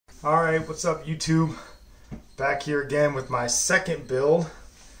Alright, what's up YouTube? Back here again with my second build.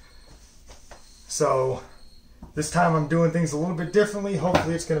 So this time I'm doing things a little bit differently.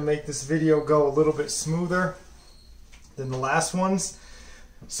 Hopefully it's going to make this video go a little bit smoother than the last ones.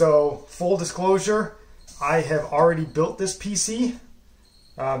 So full disclosure, I have already built this PC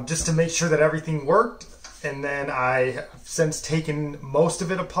just to make sure that everything worked, and then I have since taken most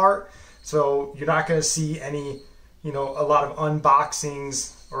of it apart. So you're not going to see any, a lot of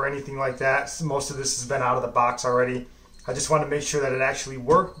unboxings or anything like that. So most of this has been out of the box already. I just want to make sure that it actually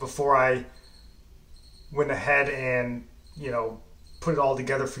worked before I went ahead and, put it all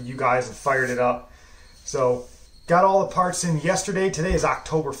together for you guys and fired it up. So got all the parts in yesterday. Today is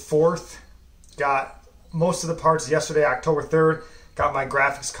October 4th. Got most of the parts yesterday, October 3rd. Got my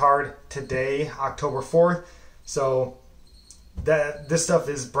graphics card today, October 4th. So this stuff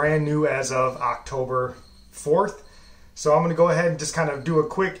is brand new as of October 4th. So I'm going to go ahead and just kind of do a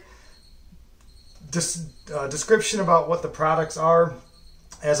quick description about what the products are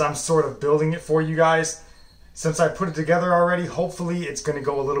as I'm sort of building it for you guys. Since I put it together already, hopefully it's going to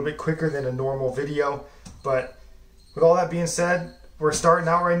go a little bit quicker than a normal video. But with all that being said, we're starting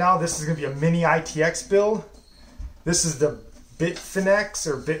out right now. This is going to be a Mini ITX build. This is the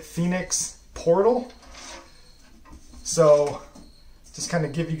Bitfenix Portal. So just kind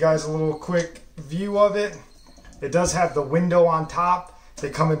of give you guys a little quick view of it. It does have the window on top. They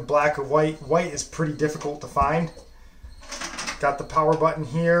come in black or white. White is pretty difficult to find. Got the power button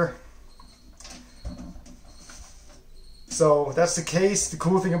here. So that's the case. The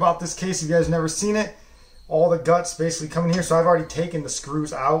cool thing about this case, if you guys have never seen it, all the guts basically come in here. So I've already taken the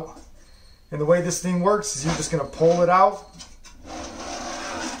screws out. And the way this thing works is you're just going to pull it out.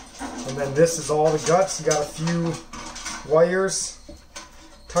 And then this is all the guts. You got a few wires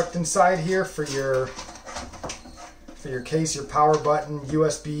tucked inside here for your case, your power button,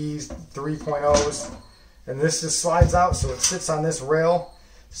 USBs, 3.0s, and this just slides out so it sits on this rail.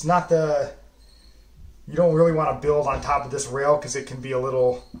 It's not you don't really want to build on top of this rail because it can be a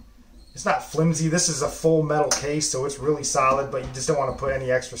little, it's not flimsy. This is a full metal case, so it's really solid, but you just don't want to put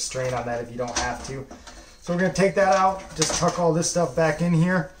any extra strain on that if you don't have to. So we're going to take that out, just tuck all this stuff back in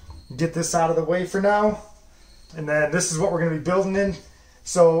here, get this out of the way for now, and then this is what we're going to be building in.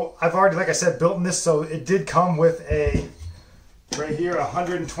 So I've already, like I said, built in this, so it did come with right here,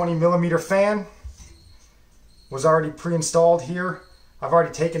 120 millimeter fan. Was already pre-installed here. I've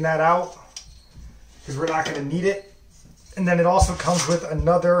already taken that out because we're not going to need it. And then it also comes with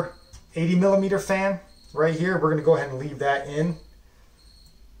another 80 millimeter fan right here. We're going to go ahead and leave that in.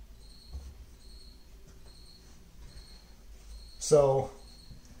 So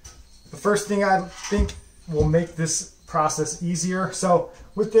the first thing I think will make this process easier. So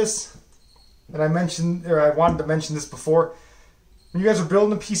with this, and I wanted to mention this before, when you guys are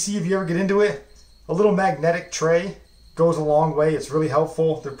building a PC, if you ever get into it, a little magnetic tray goes a long way. It's really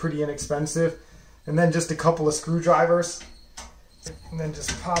helpful. They're pretty inexpensive. And then just a couple of screwdrivers, and then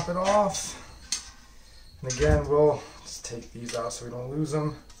just pop it off. And again, we'll just take these out so we don't lose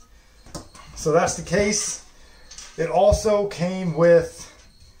them. So that's the case. It also came with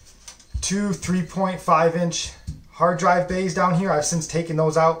two 3.5-inch hard drive bays down here. I've since taken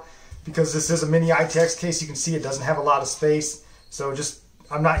those out because this is a Mini ITX case. You can see it doesn't have a lot of space. So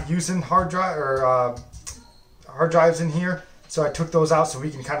I'm not using hard drives in here. So I took those out so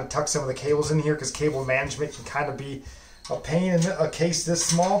we can kind of tuck some of the cables in here because cable management can kind of be a pain in a case this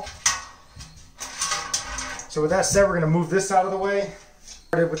small. So with that said, we're going to move this out of the way.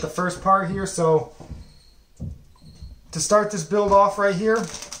 Started with the first part here. So to start this build off right here,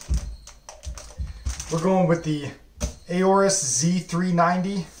 we're going with the Aorus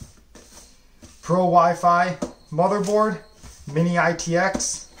Z390 Pro Wi-Fi motherboard, Mini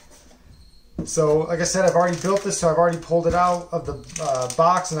ITX. So like I said, I've already built this, so I've already pulled it out of the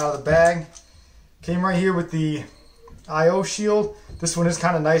box and out of the bag. Came right here with the I/O shield. This one is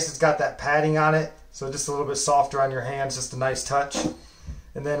kind of nice. It's got that padding on it, so just a little bit softer on your hands, just a nice touch.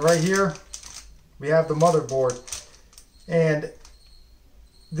 And then right here, we have the motherboard. And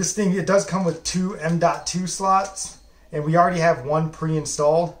this thing, it does come with two M.2 slots, and we already have one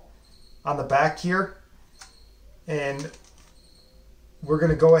pre-installed on the back here. And we're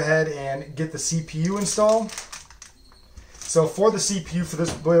going to go ahead and get the CPU installed. So for the CPU for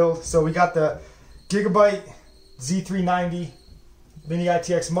this build, so we got the Gigabyte Z390 Mini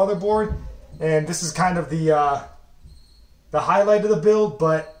ITX motherboard, and this is kind of the highlight of the build,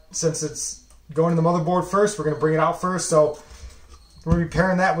 but since it's going to the motherboard first, we're going to bring it out first. So we're going to be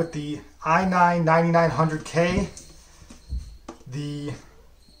pairing that with the i9 9900K, the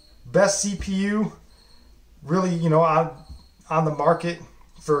best CPU really, on the market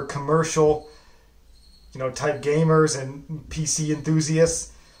for commercial, type gamers and PC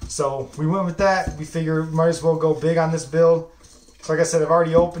enthusiasts. So we went with that. We figured we might as well go big on this build. So like I said, I've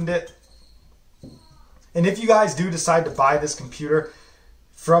already opened it. And if you guys do decide to buy this computer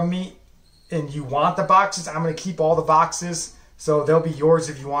from me and you want the boxes, I'm going to keep all the boxes. So they'll be yours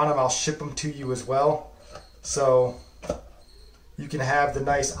if you want them. I'll ship them to you as well. So you can have the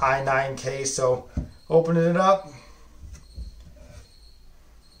nice i9 case. So opening it up.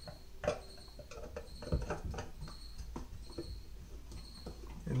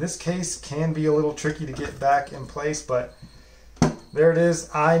 And this case can be a little tricky to get back in place, but there it is,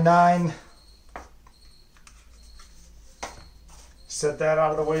 i9. Set that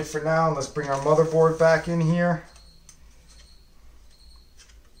out of the way for now, and let's bring our motherboard back in here.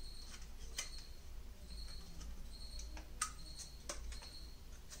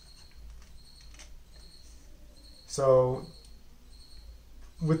 So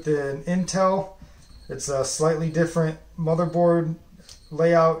with the Intel, it's a slightly different motherboard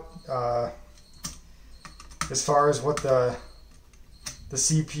layout as far as what the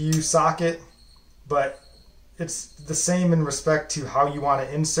CPU socket, but it's the same in respect to how you want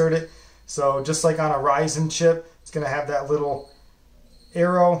to insert it. So just like on a Ryzen chip, it's going to have that little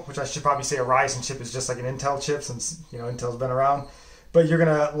arrow, which I should probably say a Ryzen chip is just like an Intel chip since Intel's been around. But you're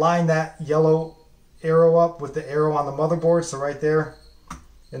going to line that yellow arrow up with the arrow on the motherboard, so right there,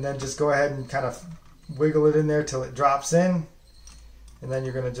 and then just go ahead and kind of wiggle it in there till it drops in. And then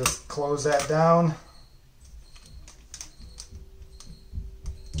you're going to just close that down.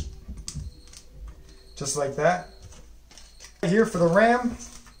 Just like that. Here for the RAM,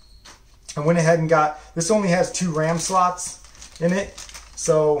 I went ahead and got, this only has 2 RAM slots in it.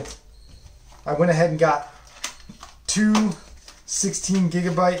 So I went ahead and got 2 16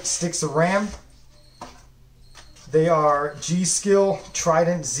 gigabyte sticks of RAM. They are G-Skill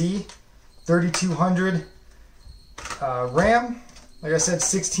Trident Z 3200 RAM. Like I said,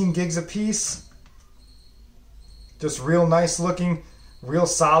 16 gigs a piece. Just real nice looking, real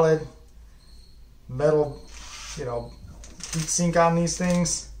solid metal, heat sink on these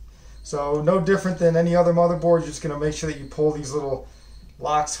things. So no different than any other motherboard. You're just going to make sure that you pull these little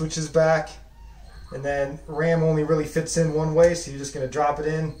lock switches back. And then RAM only really fits in one way, so you're just going to drop it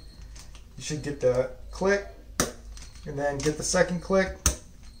in. You should get the click, and then get the second click.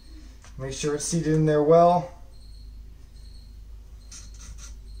 Make sure it's seated in there well.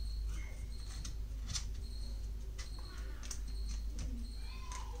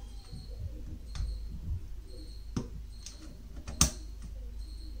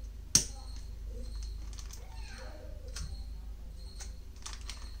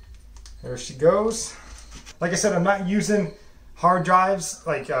 There she goes. Like I said, I'm not using hard drives,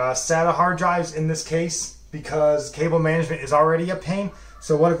 like SATA hard drives in this case, because cable management is already a pain.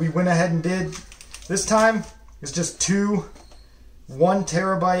 So what we went ahead and did this time is just 2 1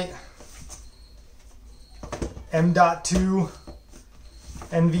 terabyte M.2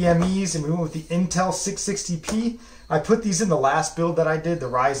 NVMe's, and we went with the Intel 660p. I put these in the last build that I did, the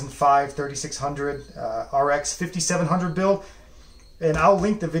Ryzen 5 3600 RX 5700 build. And I'll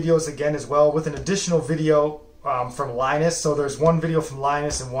link the videos again as well with an additional video from Linus. So there's one video from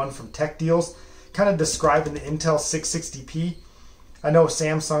Linus and one from Tech Deals, kind of describing the Intel 660p. I know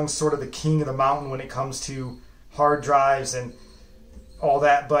Samsung's sort of the king of the mountain when it comes to hard drives and all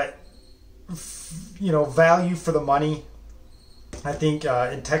that, but value for the money. I think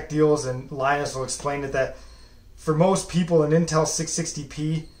in Tech Deals and Linus will explain it that for most people an Intel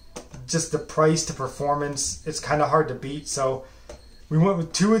 660p, just the price to performance, it's kind of hard to beat. So we went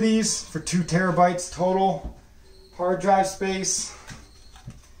with 2 of these for 2 terabytes total hard drive space.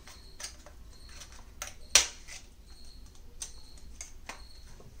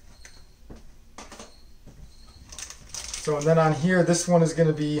 So, and then on here, this one is going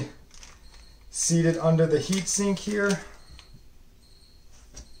to be seated under the heatsink here.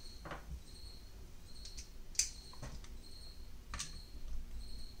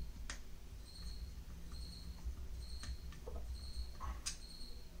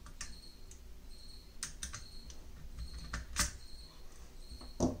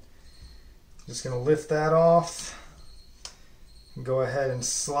 Just going to lift that off and go ahead and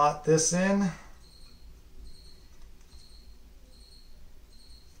slot this in.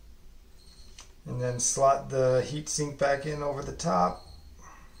 And then slot the heatsink back in over the top.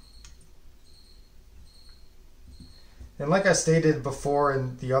 And like I stated before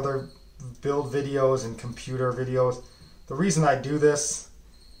in the other build videos and computer videos, the reason I do this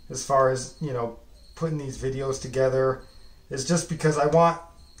as far as, putting these videos together is just because I want,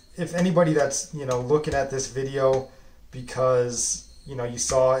 if anybody that's, looking at this video because you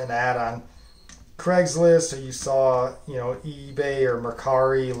saw an ad on Craigslist, or you saw, eBay or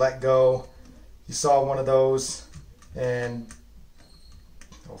Mercari, Let Go. You saw one of those, and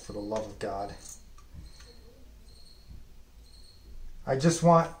oh, for the love of God. I just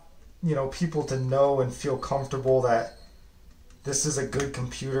want, people to know and feel comfortable that this is a good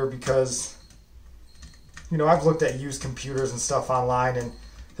computer, because, I've looked at used computers and stuff online, and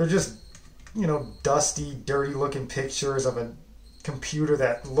they're just, dusty, dirty looking pictures of a computer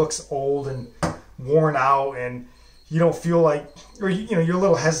that looks old and worn out, and you don't feel like, or you're a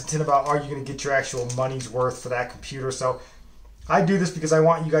little hesitant about, are you going to get your actual money's worth for that computer? So I do this because I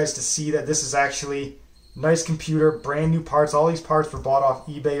want you guys to see that this is actually a nice computer, brand new parts. All these parts were bought off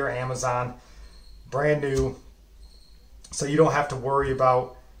eBay or Amazon, brand new. So you don't have to worry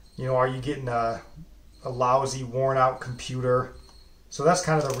about, are you getting a lousy, worn out computer? So that's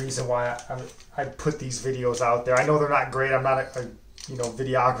kind of the reason why I put these videos out there. I know they're not great. I'm not a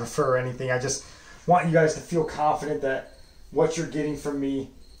videographer or anything. I just want you guys to feel confident that what you're getting from me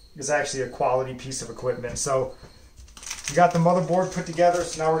is actually a quality piece of equipment. So we got the motherboard put together.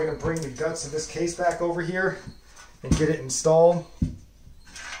 So now we're going to bring the guts of this case back over here and get it installed.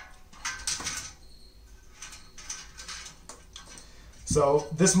 So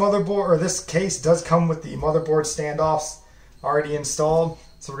this motherboard, or this case, does come with the motherboard standoffs already installed.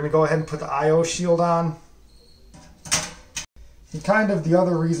 So we're going to go ahead and put the IO shield on. And kind of the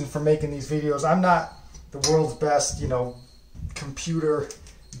other reason for making these videos, I'm not the world's best, computer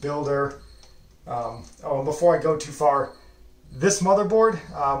builder. And before I go too far, this motherboard,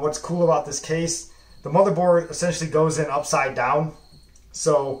 what's cool about this case, the motherboard essentially goes in upside down.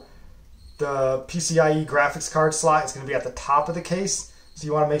 So the PCIe graphics card slot is going to be at the top of the case. So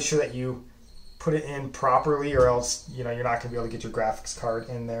you want to make sure that you put it in properly, or else, you're not going to be able to get your graphics card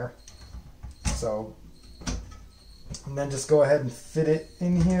in there. So, and then just go ahead and fit it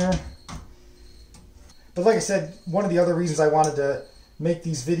in here. But like I said, one of the other reasons I wanted to make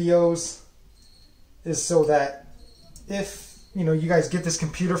these videos is so that if, you guys get this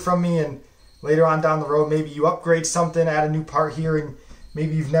computer from me, and later on down the road, maybe you upgrade something, add a new part here, and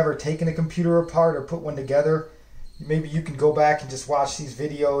maybe you've never taken a computer apart or put one together, maybe you can go back and just watch these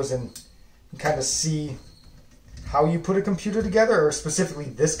videos and kind of see how you put a computer together, or specifically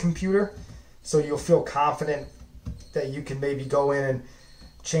this computer, so you'll feel confident that you can maybe go in and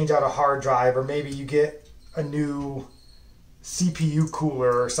change out a hard drive, or maybe you get a new CPU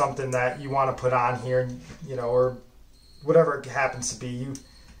cooler or something that you want to put on here, or whatever it happens to be.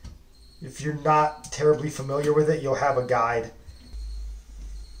 If you're not terribly familiar with it, you'll have a guide.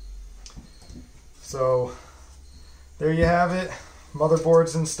 So there you have it.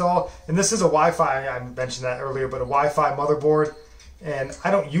 Motherboard's installed, and this is a Wi-Fi, I mentioned that earlier, but a Wi-Fi motherboard. And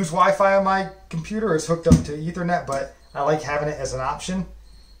I don't use Wi-Fi on my computer. It's hooked up to Ethernet, but I like having it as an option.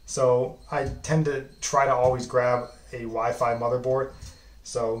 So I tend to try to always grab a Wi-Fi motherboard.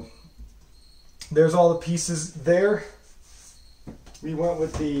 So there's all the pieces there. We went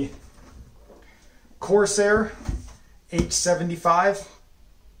with the Corsair H75.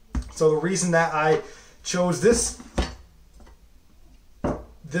 So the reason that I chose this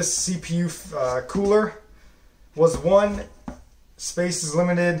CPU cooler was, one, space is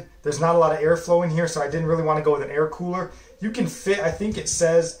limited. There's not a lot of airflow in here, so I didn't really want to go with an air cooler. You can fit, I think it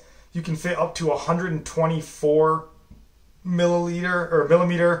says, you can fit up to 124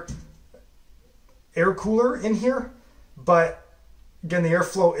 millimeter air cooler in here, but again, the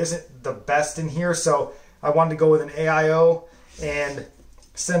airflow isn't the best in here, so I wanted to go with an AIO. And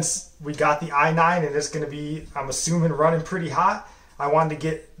since we got the i9 and it's going to be, I'm assuming, running pretty hot, I wanted to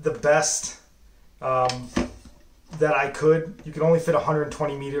get the best that I could. You can only fit a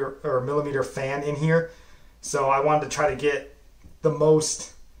 120 millimeter fan in here, so I wanted to try to get the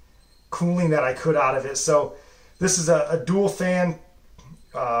most cooling that I could out of it. So this is a dual fan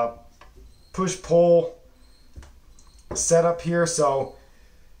push-pull setup here, so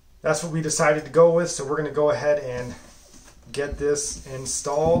that's what we decided to go with. So we're going to go ahead and get this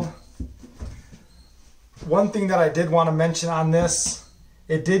installed. One thing that I did want to mention on this,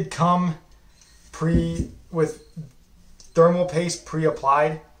 it did come with thermal paste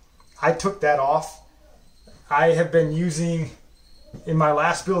pre-applied. I took that off. I have been using, in my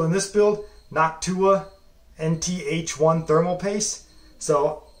last build and this build, Noctua NTH1 thermal paste.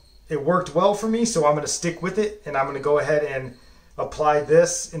 So it worked well for me, so I'm going to stick with it, and I'm going to go ahead and apply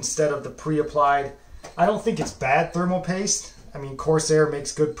this instead of the pre-applied. I don't think it's bad thermal paste. I mean, Corsair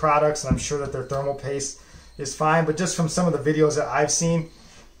makes good products, and I'm sure that their thermal paste is fine, but just from some of the videos that I've seen,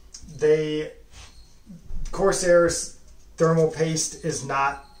 Corsair's thermal paste is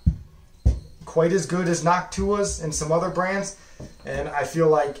not quite as good as Noctua's and some other brands. And I feel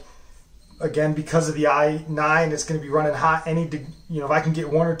like, again, because of the i9, it's going to be running hot. If I can get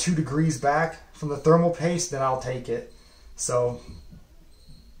 1 or 2 degrees back from the thermal paste, then I'll take it. So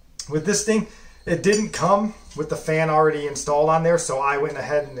with this thing, it didn't come with the fan already installed on there, so I went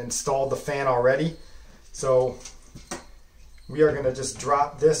ahead and installed the fan already. So we are going to just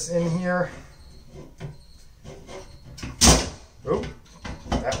drop this in here. Oh,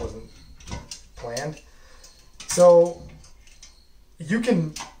 that wasn't planned. So you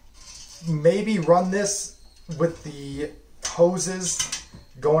can maybe run this with the hoses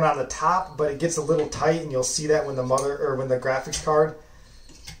going on the top, but it gets a little tight, and you'll see that when the graphics card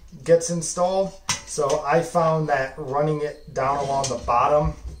gets installed. So I found that running it down along the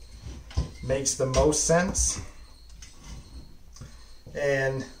bottom makes the most sense.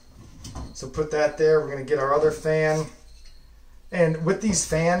 And so put that there. We're going to get our other fan. And with these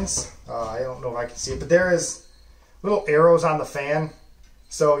fans, I don't know if I can see it, but there is little arrows on the fan.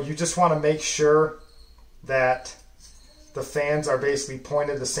 So you just want to make sure that the fans are basically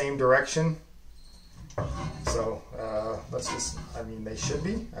pointed the same direction. So they should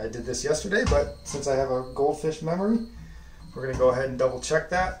be. I did this yesterday, but since I have a goldfish memory, we're going to go ahead and double check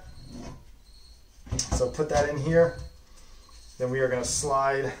that. So put that in here. Then we are going to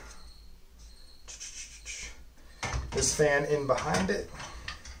slide this fan in behind it.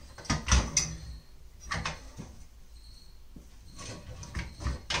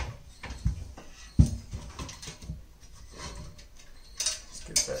 Let's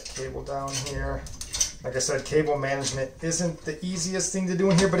get that cable down here. Like I said, cable management isn't the easiest thing to do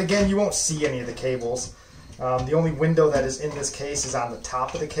in here, but again, you won't see any of the cables. The only window that is in this case is on the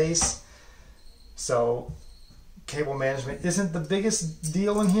top of the case. So cable management isn't the biggest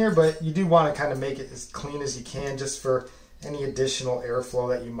deal in here, but you do want to kind of make it as clean as you can just for any additional airflow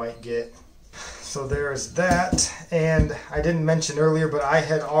that you might get. So there's that. And I didn't mention earlier, but I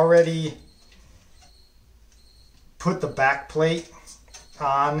had already put the back plate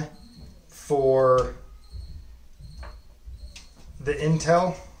on for the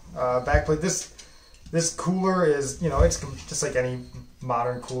Intel backplate. This cooler is, it's just like any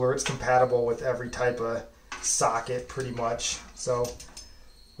modern cooler. It's compatible with every type of socket pretty much. So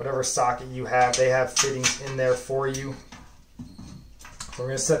whatever socket you have, they have fittings in there for you. So we're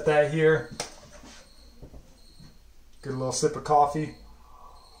going to set that here. Get a little sip of coffee,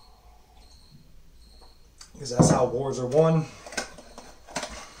 because that's how wars are won.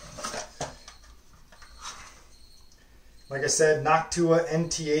 Like I said, Noctua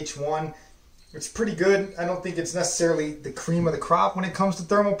NTH1. It's pretty good. I don't think it's necessarily the cream of the crop when it comes to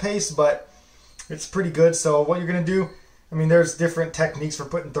thermal paste, but it's pretty good. So what you're going to do, there's different techniques for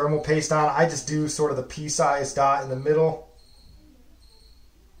putting thermal paste on. I just do sort of the pea-sized dot in the middle.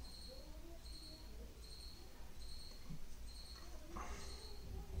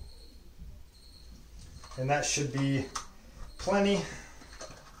 And that should be plenty.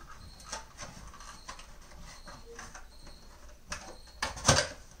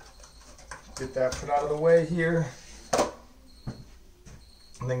 Get that put out of the way here.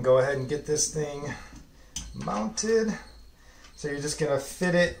 And then go ahead and get this thing mounted. So you're just going to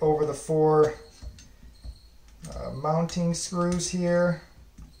fit it over the 4 mounting screws here.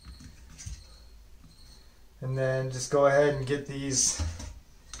 And then just go ahead and get these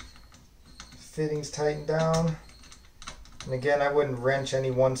fittings tightened down. And again, I wouldn't wrench any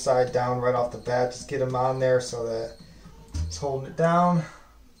one side down right off the bat. Just get them on there so that it's holding it down.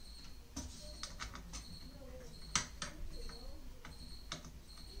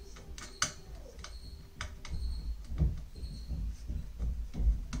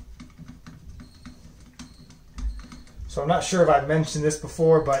 So I'm not sure if I've mentioned this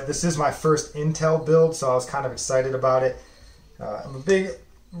before, but this is my first Intel build, so I was kind of excited about it. I'm a big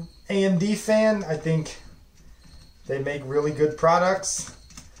AMD fan. I think they make really good products,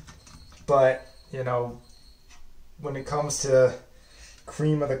 but when it comes to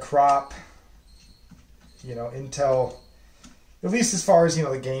cream of the crop, Intel, at least as far as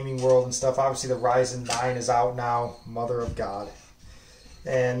the gaming world and stuff, obviously the Ryzen 9 is out now, mother of God,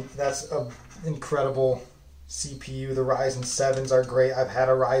 and that's an incredible CPU. The Ryzen 7s are great. I've had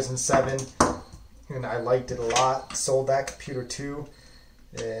a Ryzen 7 and I liked it a lot. Sold that computer too,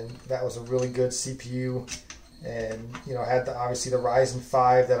 and that was a really good CPU. And I had obviously the Ryzen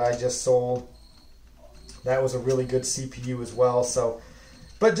 5 that I just sold. That was a really good CPU as well. So,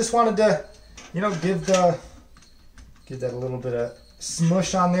 but just wanted to give that a little bit of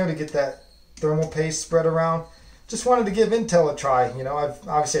smush on there to get that thermal paste spread around. Just wanted to give Intel a try.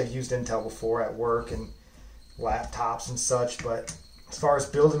 I've used Intel before at work and laptops and such, but as far as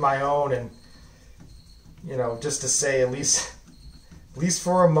building my own and just to say at least at least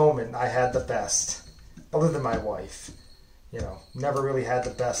for a moment, I had the best. Other than my wife. You know, never really had the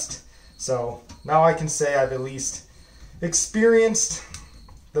best. So now I can say I've at least experienced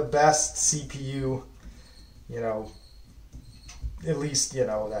the best CPU, you know, at least, you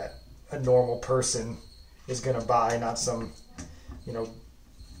know, that a normal person is going to buy, not some, you know,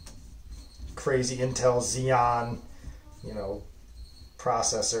 crazy Intel Xeon, you know,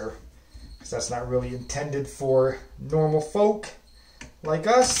 processor, because that's not really intended for normal folk like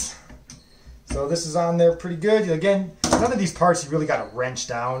us. So this is on there pretty good. Again, none of these parts you really got to wrench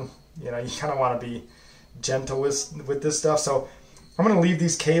down. You know, you kind of want to be gentle with this stuff. So I'm going to leave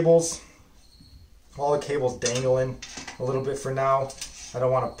these cables, all the cables dangling a little bit for now. I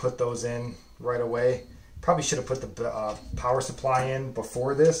don't want to put those in right away. Probably should have put the power supply in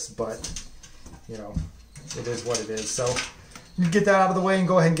before this, but you know, it is what it is. So you can get that out of the way and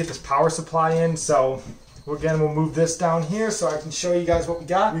go ahead and get this power supply in. So again, we'll move this down here so I can show you guys what we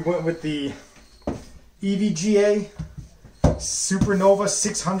got. We went with the EVGA Supernova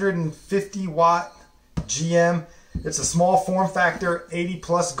 650 watt GM. It's a small form factor, 80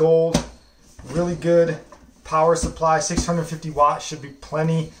 plus gold, really good power supply. 650 watts should be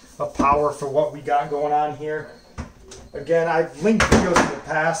plenty of power for what we got going on here. Again, I've linked videos in the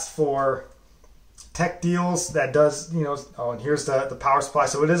past for tech deals that does, you know, oh, and here's the power supply.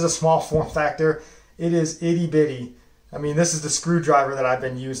 So it is a small form factor. It is itty bitty. I mean, this is the screwdriver that I've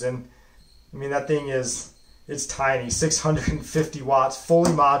been using. I mean, that thing is, it's tiny, 650 watts,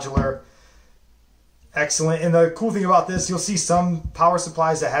 fully modular, excellent. And the cool thing about this, you'll see some power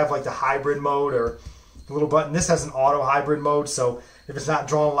supplies that have like the hybrid mode or the little button. This has an auto hybrid mode, so if it's not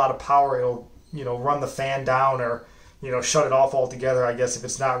drawing a lot of power, it'll, you know, run the fan down or, you know, shut it off altogether, I guess, if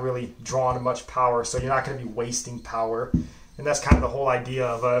it's not really drawing much power. So you're not going to be wasting power. And that's kind of the whole idea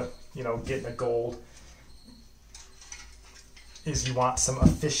of you know, getting a gold, is you want some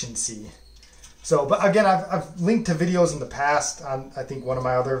efficiency. So, but again, I've linked to videos in the past on, I think, one of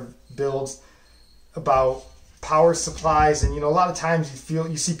my other builds about power supplies. And, you know, a lot of times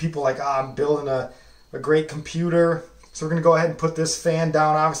you see people like, I'm building a great computer. So we're going to go ahead and put this fan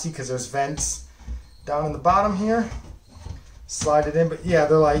down, obviously, because there's vents down in the bottom here. Slide it in. But yeah,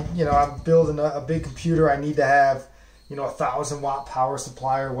 they're like, you know, I'm building a big computer. I need to have, you know, 1,000 watt power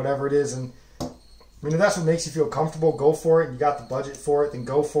supply or whatever it is. And I mean, if that's what makes you feel comfortable, go for it. And you got the budget for it, then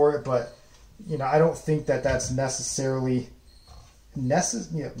go for it. But you know, I don't think that that's necessarily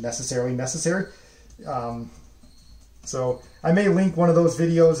necessary. So I may link one of those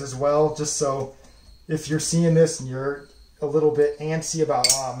videos as well, just so if you're seeing this and you're a little bit antsy about,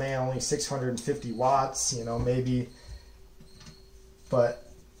 oh man, only 650 watts, you know, maybe. But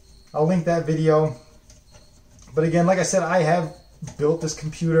I'll link that video. But again, like I said, I have built this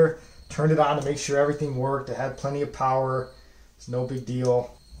computer, turned it on to make sure everything worked. It had plenty of power. It's no big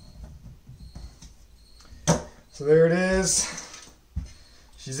deal. So there it is.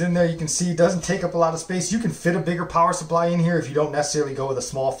 She's in there. You can see it doesn't take up a lot of space. You can fit a bigger power supply in here if you don't necessarily go with a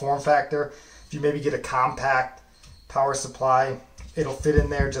small form factor. If you maybe get a compact power supply, it'll fit in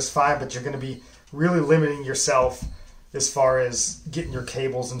there just fine, but you're going to be really limiting yourself as far as getting your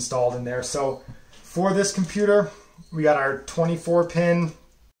cables installed in there. So for this computer, we got our 24 pin.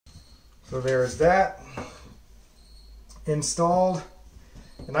 So there's that installed.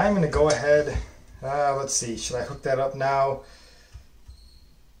 And I'm going to go ahead, let's see, should I hook that up now?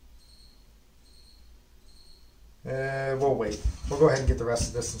 We'll wait. We'll go ahead and get the rest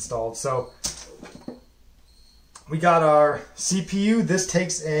of this installed. So we got our CPU. This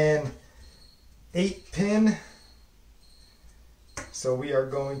takes an 8 pin. So we are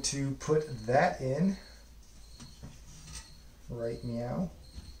going to put that in right now.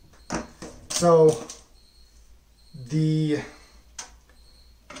 So the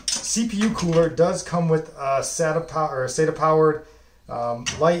CPU cooler does come with a SATA powered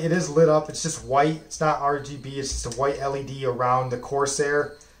light. It is lit up. It's just white. It's not RGB. It's just a white LED around the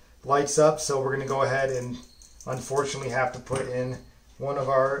Corsair. Lights up. So we're going to go ahead and unfortunately have to put in one of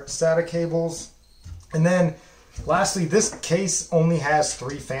our SATA cables. And then lastly, this case only has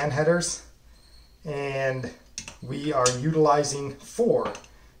 3 fan headers, and we are utilizing 4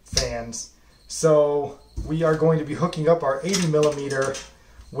 fans. So we are going to be hooking up our 80 millimeter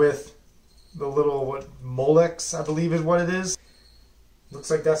with the little Molex, I believe is what it is.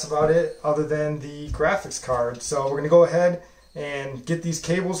 Looks like that's about it other than the graphics card. So we're going to go ahead and get these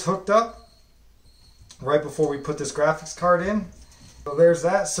cables hooked up right before we put this graphics card in. So there's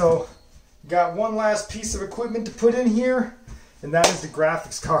that. So got one last piece of equipment to put in here, and that is the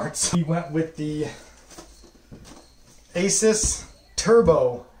graphics card. So we went with the Asus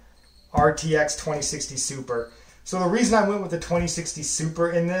Turbo RTX 2060 Super. So the reason I went with the 2060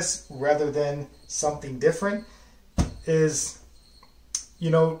 Super in this rather than something different is, you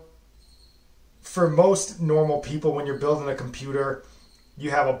know, for most normal people, when you're building a computer, you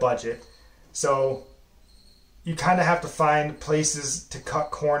have a budget. So you kind of have to find places to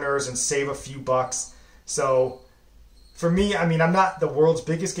cut corners and save a few bucks. So for me, I mean, I'm not the world's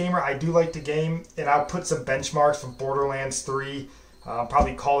biggest gamer. I do like to game, and I'll put some benchmarks from Borderlands 3,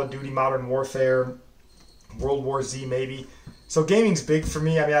 probably Call of Duty Modern Warfare, World War Z maybe. So gaming's big for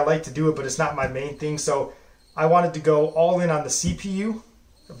me. I mean, I like to do it, but it's not my main thing. So I wanted to go all in on the CPU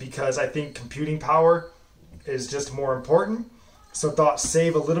because I think computing power is just more important. So thought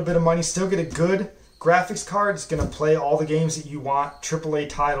save a little bit of money, still get a good graphics card. It's going to play all the games that you want, AAA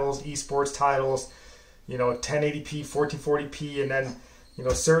titles, esports titles, you know, 1080p, 1440p, and then, you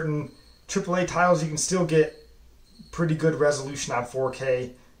know, certain AAA titles you can still get pretty good resolution on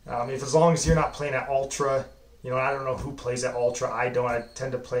 4K. If as long as you're not playing at ultra, you know, I don't know who plays at ultra. I don't. I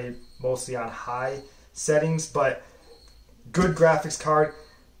tend to play mostly on high settings, but good graphics card.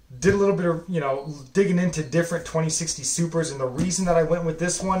 Did a little bit of, you know, digging into different 2060 Supers, and the reason that I went with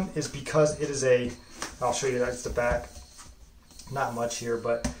this one is because it is a, I'll show you that's the back. Not much here,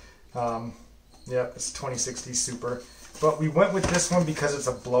 but yeah, it's 2060 Super. But we went with this one because it's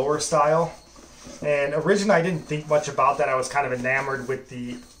a blower style. And originally I didn't think much about that. I was kind of enamored with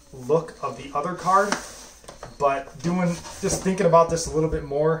the look of the other card. But just thinking about this a little bit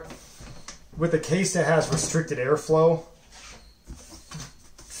more, with a case that has restricted airflow,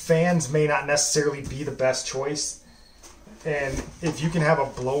 fans may not necessarily be the best choice. And if you can have a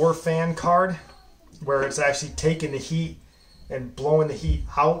blower fan card where it's actually taking the heat and blowing the heat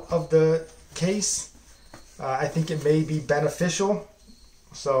out of the case, I think it may be beneficial.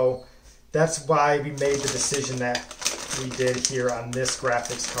 So that's why we made the decision that we did here on this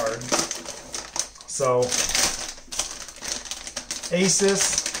graphics card. So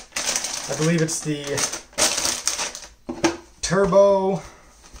Asus, I believe it's the Turbo,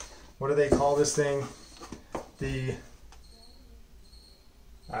 what do they call this thing? I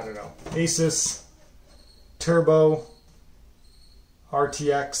don't know, Asus Turbo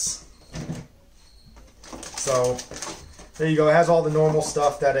RTX. So there you go. It has all the normal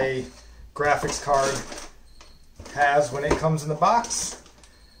stuff that a graphics card has when it comes in the box.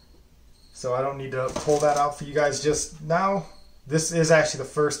 So I don't need to pull that out for you guys just now. This is actually the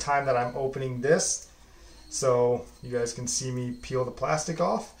first time that I'm opening this, so you guys can see me peel the plastic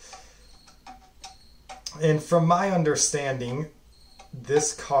off. And from my understanding,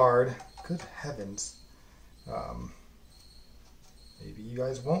 this card, good heavens, maybe you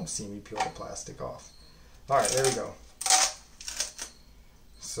guys won't see me peel the plastic off. All right, there we go.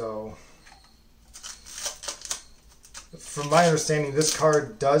 So from my understanding, this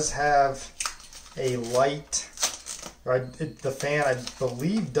card does have a light, the fan, I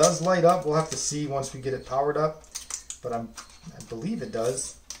believe, does light up. We'll have to see once we get it powered up, but I believe it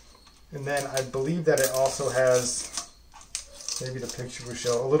does. And then I believe that it also has, maybe the picture will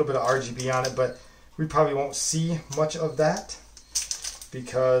show, a little bit of RGB on it, but we probably won't see much of that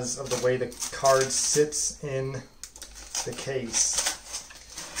because of the way the card sits in the case.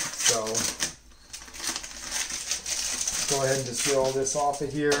 So go ahead and just get all this off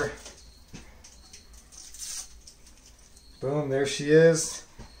of here. Boom, there she is.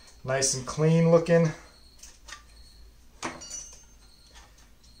 Nice and clean looking.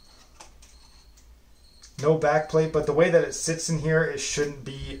 No back plate, but the way that it sits in here, it shouldn't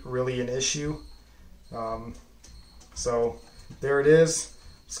be really an issue. So there it is.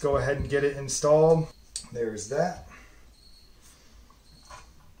 Let's go ahead and get it installed. There's that.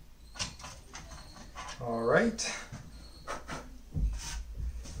 All right.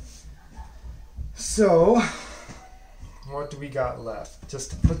 So what do we got left?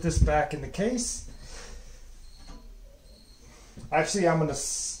 Just to put this back in the case. Actually, I'm going to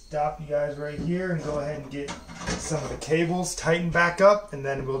stop you guys right here and go ahead and get some of the cables tightened back up, and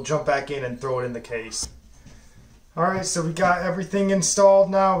then we'll jump back in and throw it in the case. Alright, so we got everything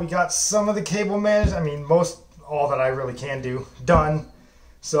installed now. We got some of the cable management, I mean all that I really can do, done.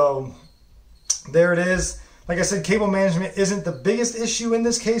 So there it is. Like I said, cable management isn't the biggest issue in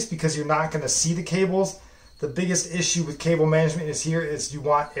this case because you're not going to see the cables. The biggest issue with cable management is here is you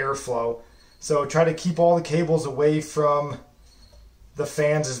want airflow. So try to keep all the cables away from the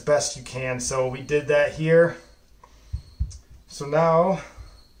fans as best you can. So we did that here. So now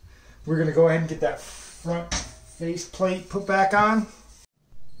we're going to go ahead and get that front face plate put back on.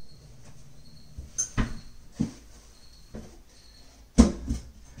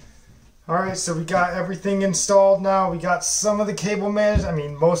 Alright, so we got everything installed now. We got some of the cable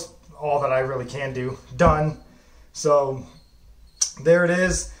management, all that I really can do, done. So there it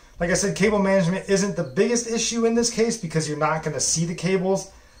is. Like I said, cable management isn't the biggest issue in this case because you're not going to see the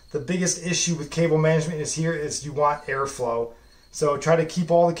cables. The biggest issue with cable management is here is you want airflow. So try to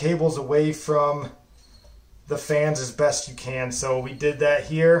keep all the cables away from the fans as best you can. So we did that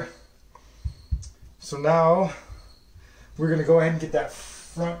here. So now we're going to go ahead and get that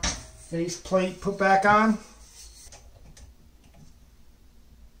front face plate put back on.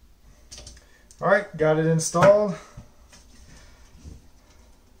 All right, got it installed.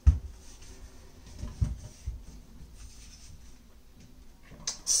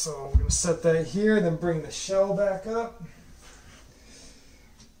 So we're going to set that here, then bring the shell back up.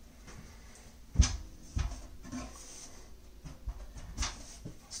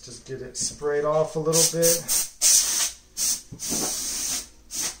 Let's just get it sprayed off a little bit.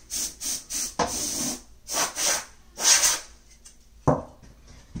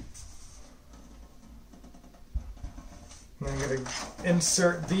 And I'm going to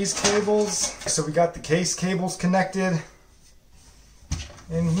insert these cables. So we got the case cables connected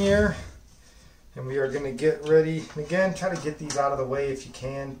in here, and we are going to get ready. And again, try to get these out of the way if you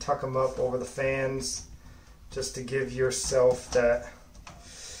can. Tuck them up over the fans just to give yourself that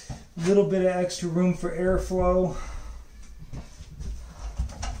little bit of extra room for airflow.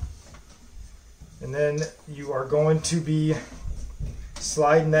 And then you are going to be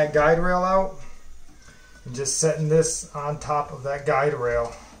sliding that guide rail out and just setting this on top of that guide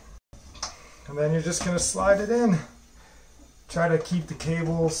rail. And then you're just going to slide it in. Try to keep the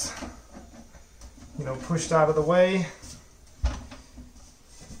cables, you know, pushed out of the way.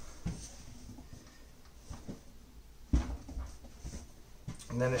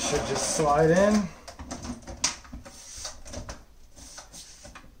 And then it should just slide in.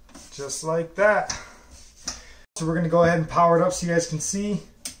 Just like that. So we're going to go ahead and power it up so you guys can see.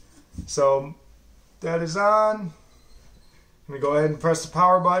 So that is on. I'm going to go ahead and press the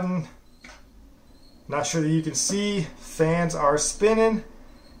power button. Not sure that you can see. Fans are spinning.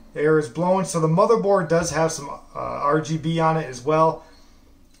 Air is blowing. So the motherboard does have some RGB on it as well.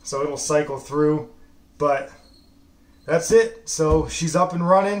 So it'll cycle through. But that's it. So she's up and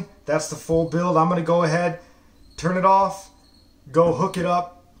running. That's the full build. I'm going to go ahead, turn it off, go hook it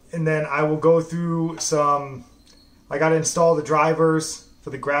up, and then I will go through some... I got to install the drivers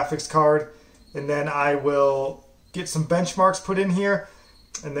for the graphics card, and then I will get some benchmarks put in here,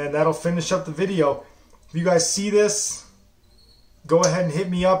 and then that'll finish up the video. If you guys see this, go ahead and hit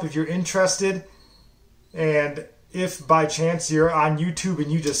me up if you're interested. And if by chance you're on YouTube and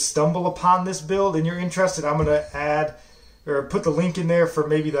you just stumble upon this build and you're interested, I'm going to add or put the link in there for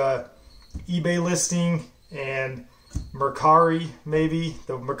maybe the eBay listing and Mercari, maybe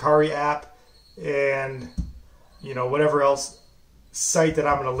the Mercari app, and you know, whatever else site that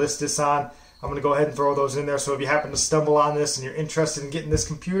I'm going to list this on. I'm going to go ahead and throw those in there. So if you happen to stumble on this and you're interested in getting this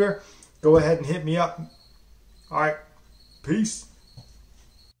computer, go ahead and hit me up. All right, peace.